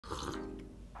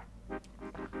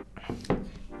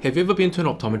Have you ever been to an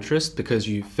optometrist because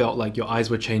you felt like your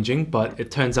eyes were changing, but it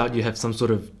turns out you have some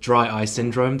sort of dry eye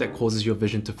syndrome that causes your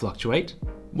vision to fluctuate?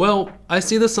 Well, I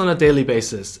see this on a daily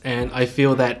basis, and I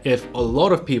feel that if a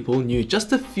lot of people knew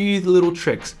just a few little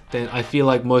tricks, then I feel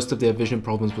like most of their vision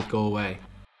problems would go away.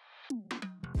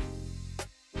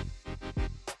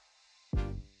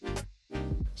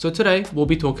 So today, we'll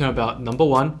be talking about number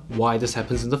 1, why this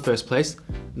happens in the first place,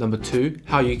 number 2,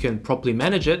 how you can properly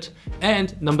manage it,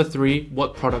 and number 3,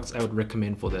 what products I would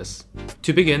recommend for this.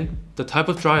 To begin, the type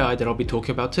of dry eye that I'll be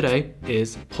talking about today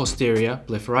is posterior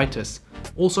blepharitis,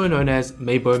 also known as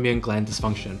Meibomian Gland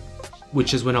Dysfunction,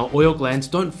 which is when our oil glands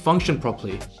don't function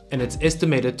properly, and it's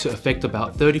estimated to affect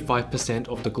about 35%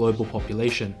 of the global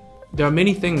population. There are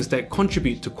many things that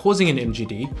contribute to causing an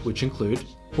MGD, which include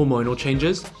hormonal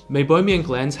changes. Meibomian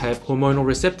glands have hormonal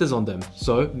receptors on them,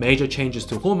 so major changes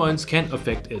to hormones can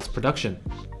affect its production.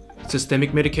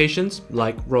 Systemic medications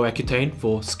like Roaccutane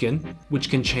for skin, which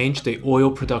can change the oil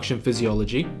production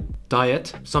physiology.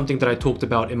 Diet, something that I talked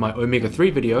about in my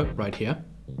omega-3 video right here.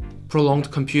 Prolonged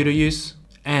computer use,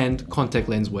 and contact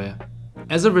lens wear.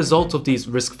 As a result of these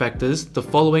risk factors, the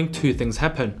following 2 things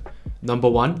happen. Number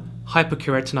 1,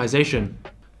 hyperkeratinization.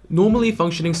 Normally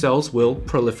functioning cells will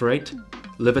proliferate,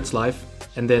 live its life,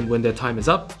 and then when their time is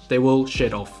up, they will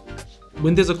shed off.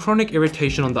 When there's a chronic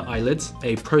irritation on the eyelids,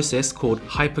 a process called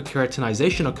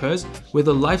hyperkeratinization occurs where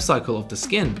the life cycle of the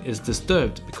skin is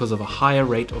disturbed because of a higher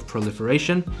rate of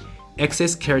proliferation,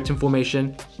 excess keratin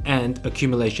formation, and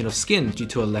accumulation of skin due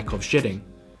to a lack of shedding.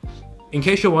 In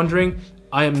case you're wondering,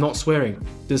 I am not swearing.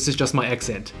 This is just my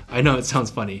accent. I know it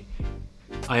sounds funny.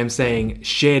 I am saying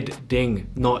shedding,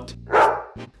 not.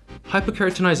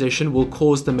 Hyperkeratinization will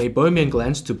cause the meibomian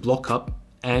glands to block up,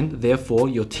 and therefore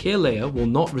your tear layer will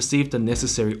not receive the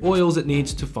necessary oils it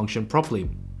needs to function properly,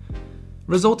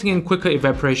 resulting in quicker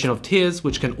evaporation of tears,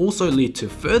 which can also lead to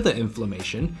further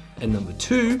inflammation. And number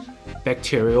 2,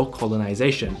 bacterial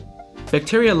colonization.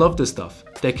 Bacteria love this stuff.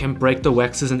 They can break the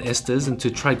waxes and esters into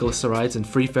triglycerides and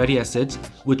free fatty acids,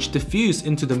 which diffuse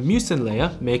into the mucin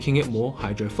layer, making it more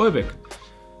hydrophobic.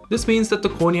 This means that the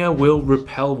cornea will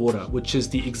repel water, which is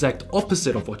the exact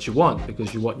opposite of what you want,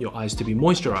 because you want your eyes to be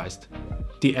moisturized.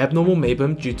 The abnormal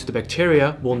meibum due to the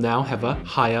bacteria will now have a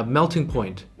higher melting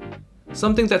point,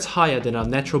 something that's higher than our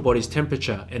natural body's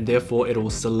temperature, and therefore it will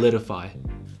solidify.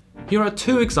 Here are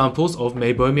 2 examples of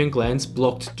meibomian glands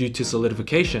blocked due to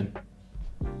solidification.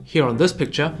 Here on this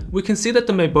picture, we can see that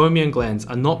the meibomian glands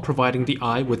are not providing the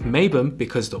eye with meibum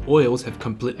because the oils have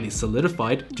completely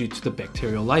solidified due to the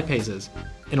bacterial lipases.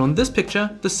 And on this picture,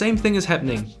 the same thing is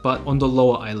happening, but on the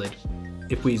lower eyelid.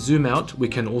 If we zoom out, we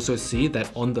can also see that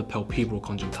on the palpebral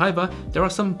conjunctiva, there are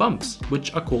some bumps,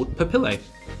 which are called papillae.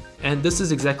 And this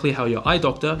is exactly how your eye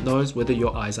doctor knows whether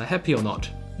your eyes are happy or not.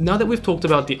 Now that we've talked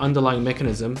about the underlying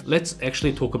mechanism, let's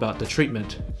actually talk about the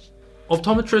treatment.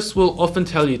 Optometrists will often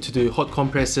tell you to do hot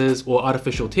compresses or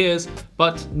artificial tears,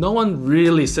 but no one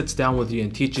really sits down with you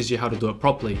and teaches you how to do it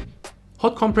properly.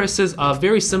 Hot compresses are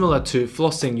very similar to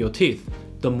flossing your teeth.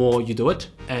 The more you do it,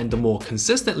 and the more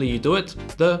consistently you do it,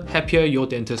 the happier your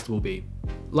dentist will be.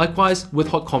 Likewise, with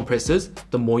hot compresses,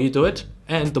 the more you do it,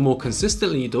 and the more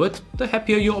consistently you do it, the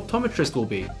happier your optometrist will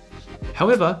be.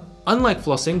 However, unlike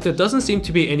flossing, there doesn't seem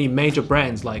to be any major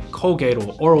brands like Colgate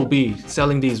or Oral-B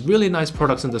selling these really nice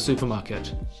products in the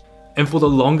supermarket. And for the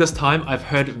longest time, I've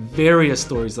heard various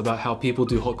stories about how people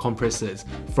do hot compresses,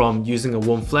 from using a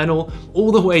warm flannel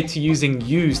all the way to using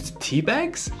used tea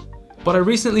bags. But I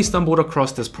recently stumbled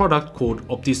across this product called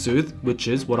Optisoothe, which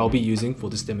is what I'll be using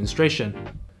for this demonstration.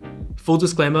 Full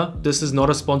disclaimer, this is not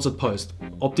a sponsored post.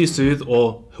 Optisoothe,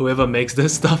 or whoever makes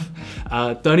this stuff,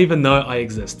 don't even know I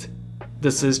exist.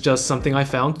 This is just something I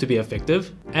found to be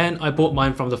effective, and I bought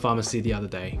mine from the pharmacy the other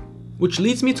day. Which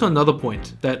leads me to another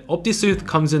point, that Optisoothe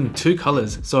comes in 2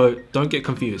 colors, so don't get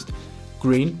confused.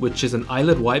 Green, which is an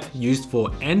eyelid wipe used for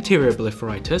anterior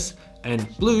blepharitis, and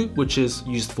blue, which is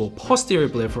used for posterior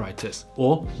blepharitis,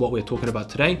 or what we're talking about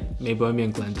today,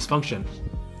 Meibomian Gland Dysfunction.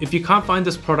 If you can't find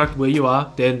this product where you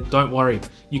are, then don't worry.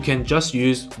 You can just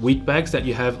use wheat bags that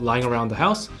you have lying around the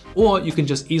house, or you can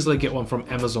just easily get one from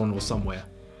Amazon or somewhere.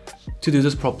 To do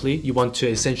this properly, you want to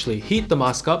essentially heat the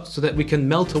mask up so that we can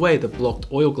melt away the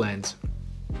blocked oil glands.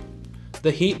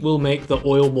 The heat will make the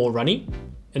oil more runny,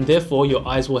 and therefore your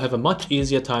eyes will have a much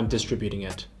easier time distributing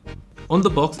it. On the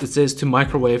box it says to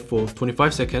microwave for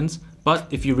 25 seconds, but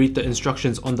if you read the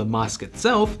instructions on the mask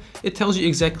itself, it tells you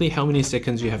exactly how many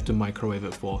seconds you have to microwave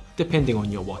it for, depending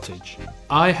on your wattage.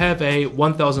 I have a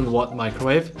 1000 watt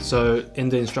microwave, so in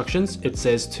the instructions it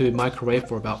says to microwave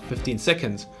for about 15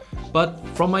 seconds. But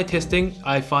from my testing,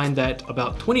 I find that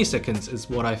about 20 seconds is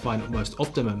what I find most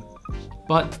optimum.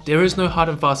 But there is no hard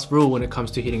and fast rule when it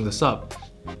comes to heating this up.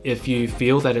 If you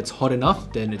feel that it's hot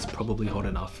enough, then it's probably hot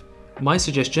enough. My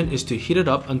suggestion is to heat it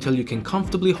up until you can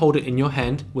comfortably hold it in your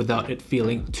hand without it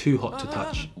feeling too hot to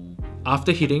touch.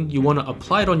 After heating, you want to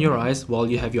apply it on your eyes while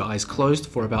you have your eyes closed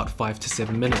for about 5 to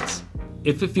 7 minutes.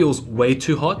 If it feels way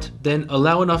too hot, then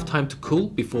allow enough time to cool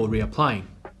before reapplying.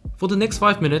 For the next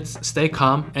 5 minutes, stay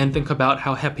calm and think about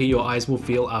how happy your eyes will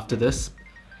feel after this.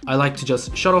 I like to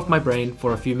just shut off my brain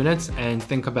for a few minutes and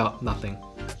think about nothing.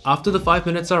 After the 5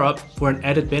 minutes are up, for an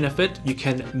added benefit, you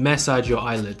can massage your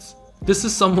eyelids. This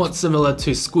is somewhat similar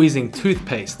to squeezing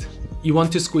toothpaste. You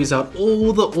want to squeeze out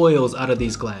all the oils out of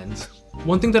these glands.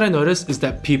 One thing that I notice is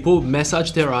that people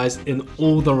massage their eyes in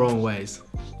all the wrong ways.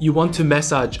 You want to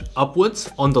massage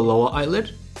upwards on the lower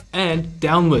eyelid and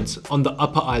downwards on the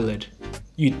upper eyelid.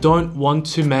 You don't want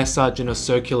to massage in a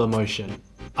circular motion.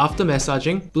 After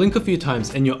massaging, blink a few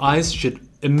times and your eyes should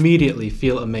immediately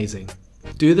feel amazing.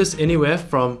 Do this anywhere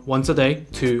from once a day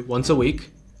to once a week,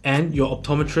 and your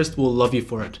optometrist will love you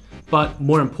for it. But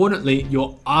more importantly,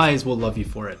 your eyes will love you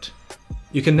for it.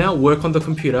 You can now work on the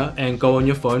computer and go on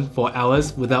your phone for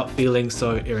hours without feeling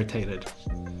so irritated.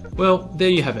 Well, there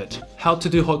you have it, how to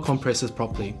do hot compresses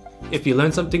properly. If you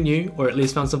learned something new, or at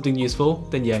least found something useful,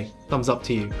 then yay, thumbs up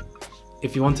to you.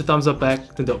 If you want to thumbs up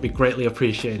back, then that would be greatly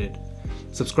appreciated.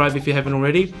 Subscribe if you haven't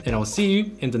already, and I'll see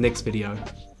you in the next video.